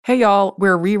Hey y'all,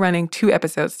 we're rerunning 2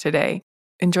 episodes today.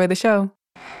 Enjoy the show.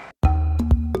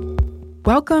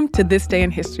 Welcome to This Day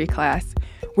in History class,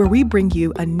 where we bring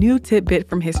you a new tidbit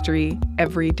from history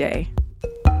every day.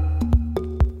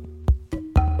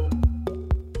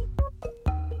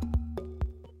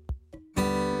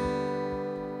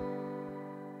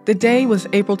 The day was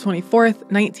April 24th,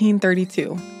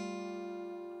 1932.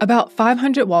 About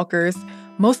 500 walkers,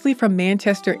 mostly from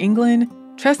Manchester, England,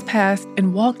 trespassed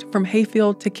and walked from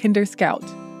Hayfield to Kinder Scout.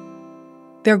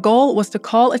 Their goal was to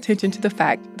call attention to the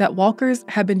fact that walkers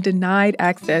had been denied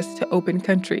access to open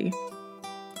country.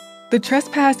 The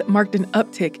trespass marked an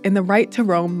uptick in the right to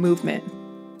roam movement.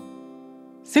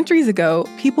 Centuries ago,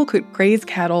 people could graze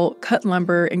cattle, cut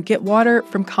lumber, and get water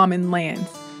from common lands.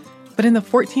 But in the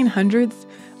 1400s,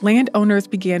 landowners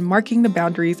began marking the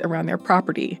boundaries around their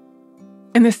property.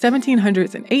 In the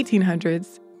 1700s and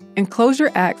 1800s, Enclosure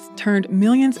Acts turned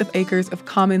millions of acres of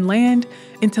common land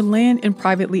into land in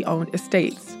privately owned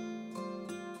estates.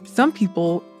 Some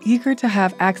people, eager to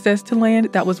have access to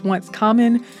land that was once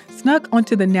common, snuck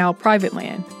onto the now private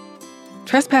land.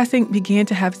 Trespassing began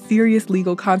to have serious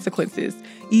legal consequences,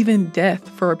 even death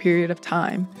for a period of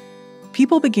time.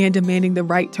 People began demanding the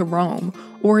right to roam,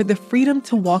 or the freedom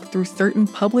to walk through certain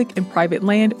public and private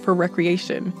land for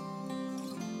recreation.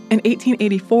 In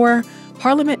 1884,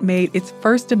 Parliament made its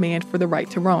first demand for the right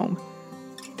to roam.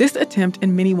 This attempt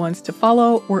and many ones to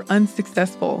follow were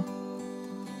unsuccessful.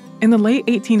 In the late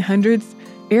 1800s,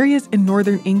 areas in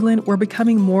northern England were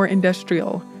becoming more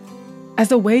industrial.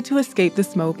 As a way to escape the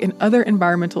smoke and other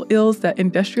environmental ills that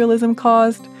industrialism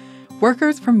caused,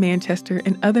 workers from Manchester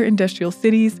and other industrial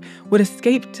cities would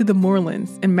escape to the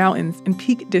moorlands and mountains in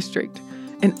Peak District,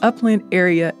 an upland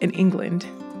area in England.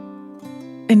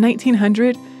 In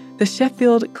 1900, the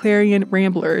Sheffield Clarion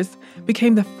Ramblers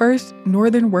became the first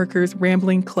Northern Workers'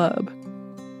 Rambling Club.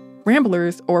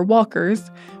 Ramblers, or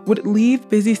walkers, would leave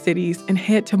busy cities and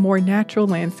head to more natural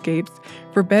landscapes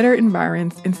for better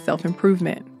environs and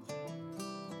self-improvement.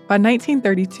 By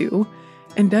 1932,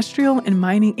 industrial and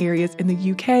mining areas in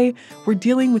the UK were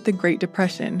dealing with the Great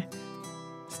Depression.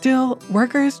 Still,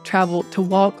 workers traveled to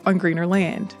walk on greener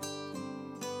land.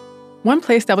 One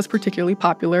place that was particularly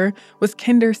popular was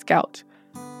Kinder Scout,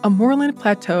 a moorland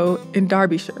plateau in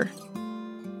Derbyshire.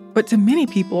 But to many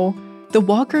people, the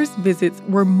walkers' visits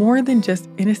were more than just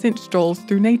innocent strolls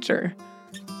through nature.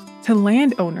 To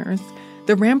landowners,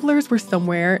 the ramblers were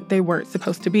somewhere they weren't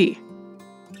supposed to be.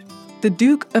 The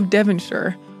Duke of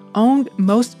Devonshire owned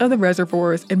most of the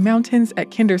reservoirs and mountains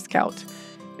at Kinder Scout,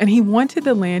 and he wanted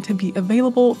the land to be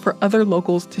available for other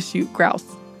locals to shoot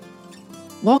grouse.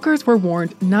 Walkers were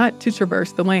warned not to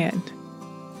traverse the land.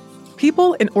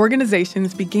 People and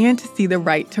organizations began to see the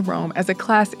right to roam as a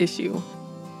class issue.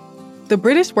 The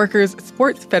British Workers'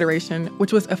 Sports Federation,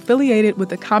 which was affiliated with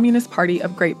the Communist Party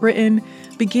of Great Britain,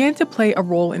 began to play a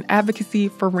role in advocacy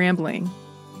for rambling.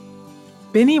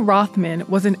 Benny Rothman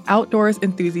was an outdoors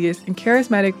enthusiast and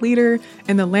charismatic leader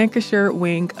in the Lancashire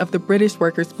wing of the British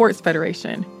Workers' Sports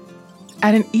Federation.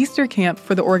 At an Easter camp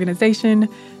for the organization,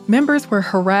 members were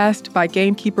harassed by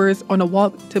gamekeepers on a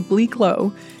walk to Bleak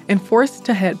Low and forced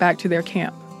to head back to their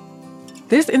camp.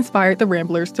 This inspired the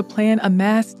Ramblers to plan a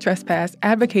mass trespass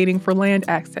advocating for land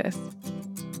access.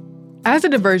 As a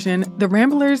diversion, the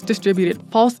Ramblers distributed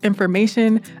false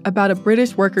information about a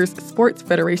British Workers' Sports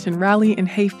Federation rally in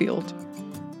Hayfield.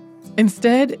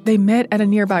 Instead, they met at a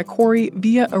nearby quarry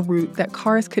via a route that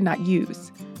cars could not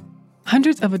use.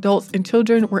 Hundreds of adults and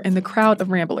children were in the crowd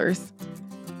of Ramblers.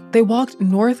 They walked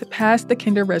north past the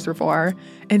Kinder Reservoir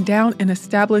and down an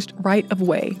established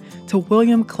right-of-way to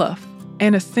William Clough,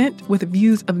 an ascent with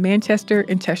views of Manchester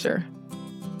and Cheshire.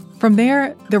 From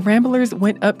there, the Ramblers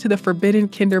went up to the forbidden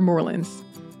Kinder Moorlands.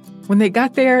 When they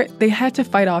got there, they had to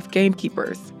fight off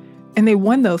gamekeepers, and they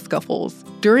won those scuffles,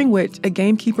 during which a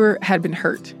gamekeeper had been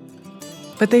hurt.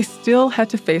 But they still had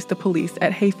to face the police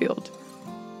at Hayfield.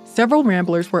 Several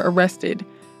Ramblers were arrested,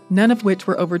 none of which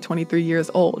were over 23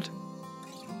 years old.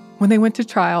 When they went to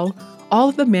trial, all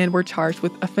of the men were charged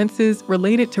with offenses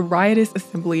related to riotous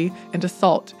assembly and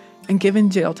assault and given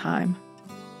jail time.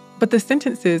 But the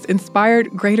sentences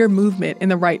inspired greater movement in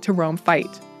the right to roam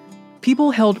fight.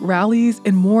 People held rallies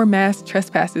and more mass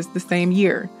trespasses the same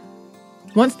year.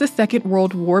 Once the Second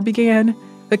World War began,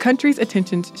 the country's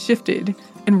attentions shifted,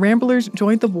 and Ramblers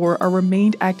joined the war or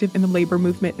remained active in the labor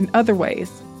movement in other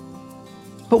ways.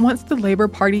 But once the Labour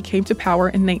Party came to power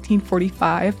in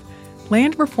 1945,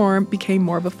 land reform became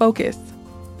more of a focus.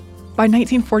 By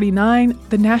 1949,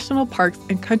 the National Parks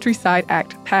and Countryside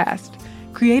Act passed,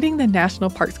 creating the National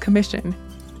Parks Commission.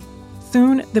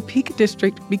 Soon, the Peak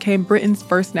District became Britain's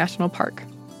first national park.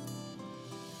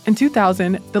 In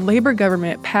 2000, the Labor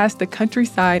government passed the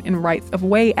Countryside and Rights of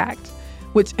Way Act,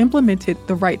 which implemented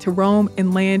the right to roam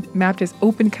in land mapped as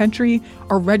open country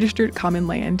or registered common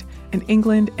land in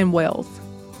England and Wales.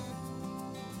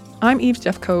 I'm Eve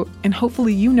Jeffcoat, and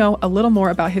hopefully you know a little more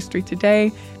about history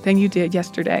today than you did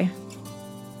yesterday.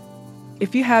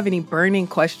 If you have any burning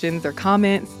questions or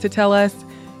comments to tell us,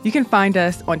 you can find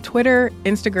us on Twitter,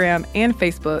 Instagram, and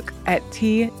Facebook at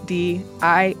TDIHC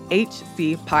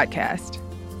Podcast.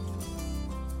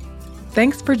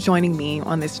 Thanks for joining me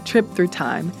on this trip through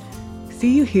time.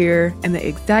 See you here in the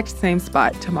exact same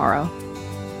spot tomorrow.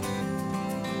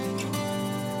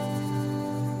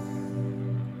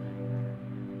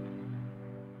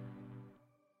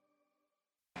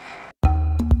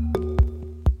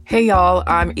 Hey y'all,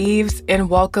 I'm Eves, and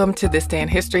welcome to This Day in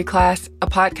History class, a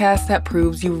podcast that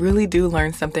proves you really do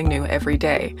learn something new every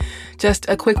day. Just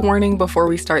a quick warning before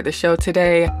we start the show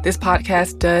today, this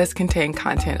podcast does contain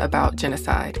content about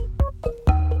genocide.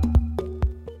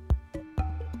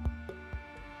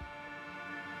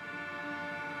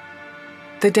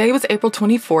 The day was April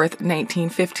 24th,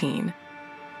 1915.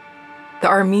 The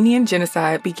Armenian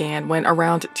Genocide began when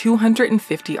around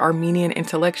 250 Armenian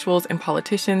intellectuals and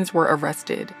politicians were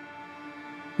arrested.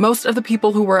 Most of the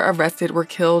people who were arrested were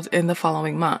killed in the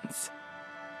following months.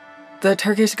 The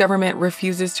Turkish government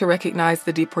refuses to recognize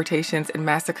the deportations and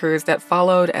massacres that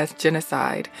followed as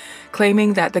genocide,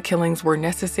 claiming that the killings were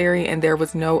necessary and there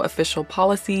was no official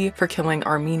policy for killing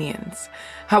Armenians.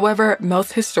 However,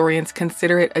 most historians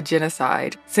consider it a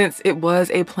genocide, since it was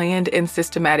a planned and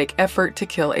systematic effort to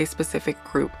kill a specific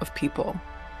group of people.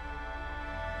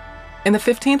 In the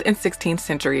 15th and 16th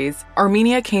centuries,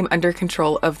 Armenia came under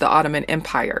control of the Ottoman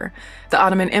Empire. The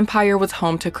Ottoman Empire was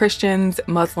home to Christians,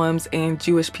 Muslims, and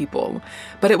Jewish people,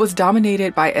 but it was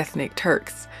dominated by ethnic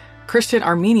Turks. Christian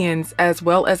Armenians, as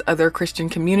well as other Christian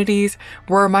communities,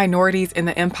 were minorities in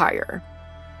the empire.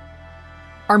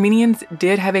 Armenians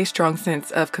did have a strong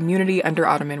sense of community under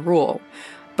Ottoman rule.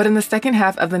 But in the second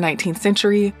half of the 19th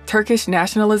century, Turkish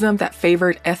nationalism that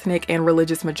favored ethnic and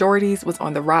religious majorities was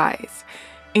on the rise.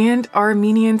 And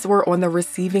Armenians were on the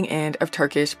receiving end of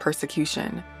Turkish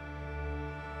persecution.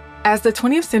 As the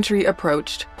 20th century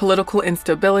approached, political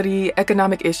instability,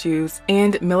 economic issues,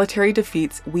 and military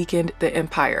defeats weakened the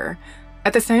empire.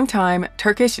 At the same time,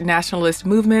 Turkish nationalist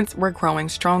movements were growing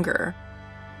stronger.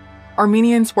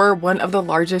 Armenians were one of the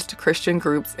largest Christian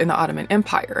groups in the Ottoman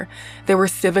Empire. They were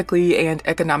civically and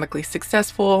economically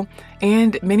successful,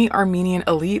 and many Armenian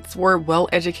elites were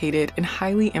well-educated and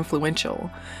highly influential.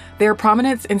 Their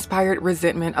prominence inspired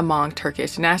resentment among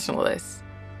Turkish nationalists.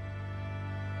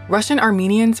 Russian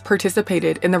Armenians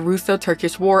participated in the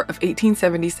Russo-Turkish War of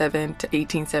 1877 to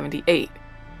 1878.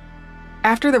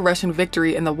 After the Russian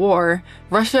victory in the war,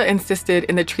 Russia insisted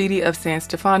in the Treaty of San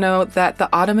Stefano that the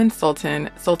Ottoman Sultan,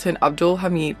 Sultan Abdul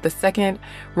Hamid II,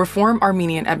 reform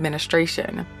Armenian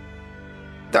administration.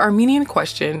 The Armenian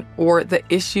question, or the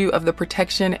issue of the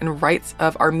protection and rights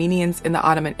of Armenians in the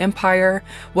Ottoman Empire,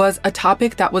 was a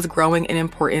topic that was growing in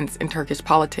importance in Turkish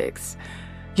politics.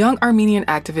 Young Armenian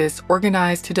activists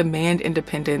organized to demand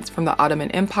independence from the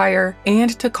Ottoman Empire and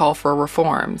to call for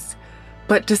reforms.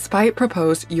 But despite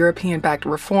proposed European-backed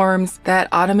reforms that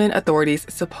Ottoman authorities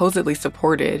supposedly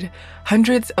supported,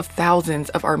 hundreds of thousands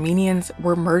of Armenians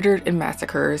were murdered in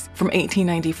massacres from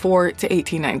 1894 to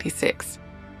 1896.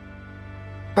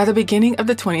 By the beginning of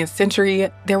the 20th century,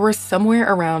 there were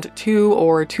somewhere around 2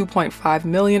 or 2.5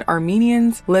 million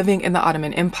Armenians living in the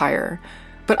Ottoman Empire.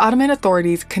 But Ottoman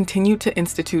authorities continued to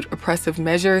institute oppressive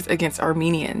measures against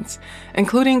Armenians,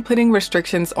 including putting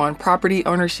restrictions on property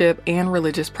ownership and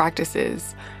religious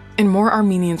practices. And more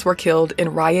Armenians were killed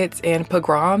in riots and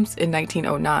pogroms in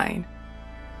 1909.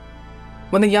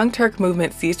 When the Young Turk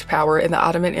movement seized power in the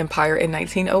Ottoman Empire in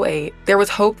 1908, there was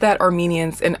hope that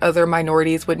Armenians and other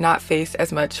minorities would not face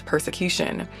as much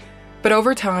persecution. But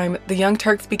over time, the Young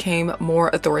Turks became more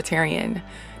authoritarian.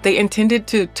 They intended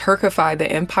to Turkify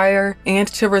the empire and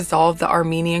to resolve the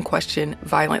Armenian question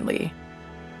violently.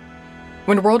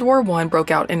 When World War I broke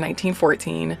out in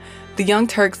 1914, the Young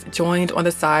Turks joined on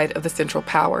the side of the Central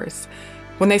Powers.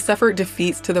 When they suffered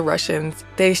defeats to the Russians,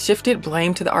 they shifted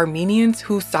blame to the Armenians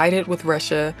who sided with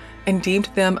Russia and deemed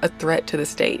them a threat to the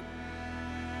state.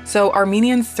 So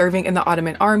Armenians serving in the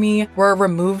Ottoman army were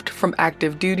removed from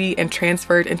active duty and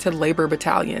transferred into labor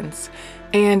battalions.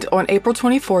 And on April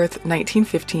 24th,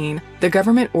 1915, the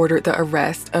government ordered the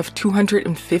arrest of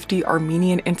 250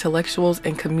 Armenian intellectuals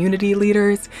and community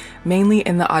leaders, mainly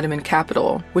in the Ottoman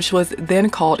capital, which was then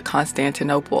called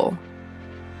Constantinople.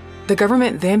 The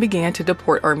government then began to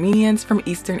deport Armenians from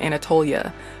eastern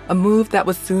Anatolia, a move that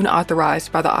was soon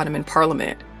authorized by the Ottoman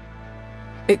parliament.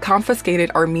 It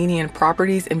confiscated Armenian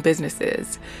properties and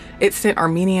businesses. It sent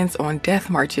Armenians on death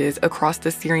marches across the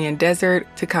Syrian desert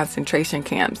to concentration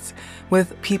camps,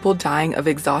 with people dying of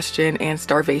exhaustion and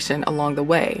starvation along the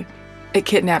way. It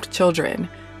kidnapped children,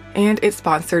 and it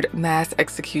sponsored mass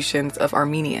executions of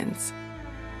Armenians.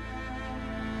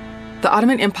 The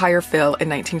Ottoman Empire fell in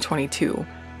 1922,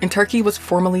 and Turkey was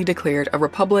formally declared a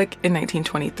republic in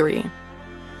 1923.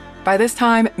 By this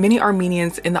time, many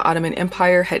Armenians in the Ottoman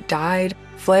Empire had died,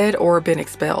 fled, or been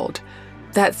expelled.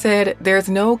 That said, there's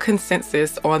no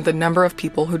consensus on the number of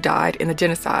people who died in the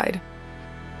genocide.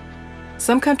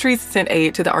 Some countries sent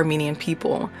aid to the Armenian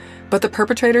people, but the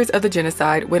perpetrators of the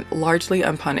genocide went largely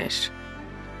unpunished.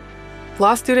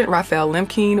 Law student Raphael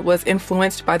Lemkin was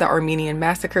influenced by the Armenian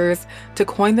massacres to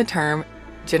coin the term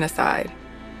genocide.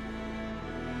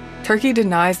 Turkey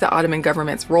denies the Ottoman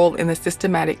government's role in the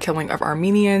systematic killing of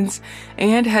Armenians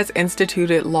and has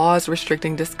instituted laws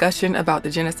restricting discussion about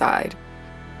the genocide.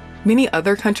 Many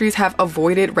other countries have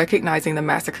avoided recognizing the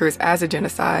massacres as a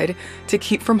genocide to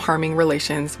keep from harming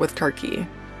relations with Turkey.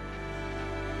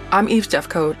 I'm Eve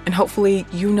Jeffcoat, and hopefully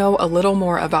you know a little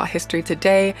more about history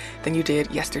today than you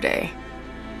did yesterday.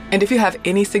 And if you have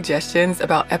any suggestions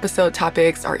about episode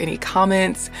topics or any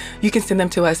comments, you can send them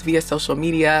to us via social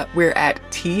media. We're at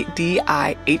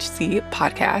TDIHC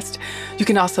Podcast. You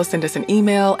can also send us an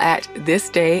email at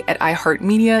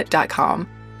thisday@iheartmedia.com.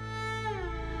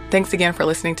 Thanks again for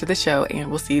listening to the show, and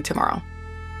we'll see you tomorrow.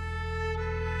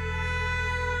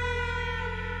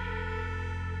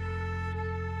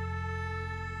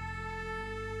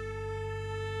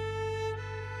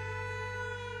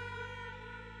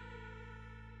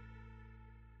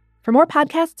 For more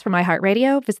podcasts from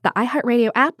iHeartRadio, visit the iHeartRadio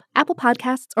app, Apple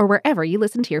Podcasts, or wherever you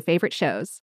listen to your favorite shows.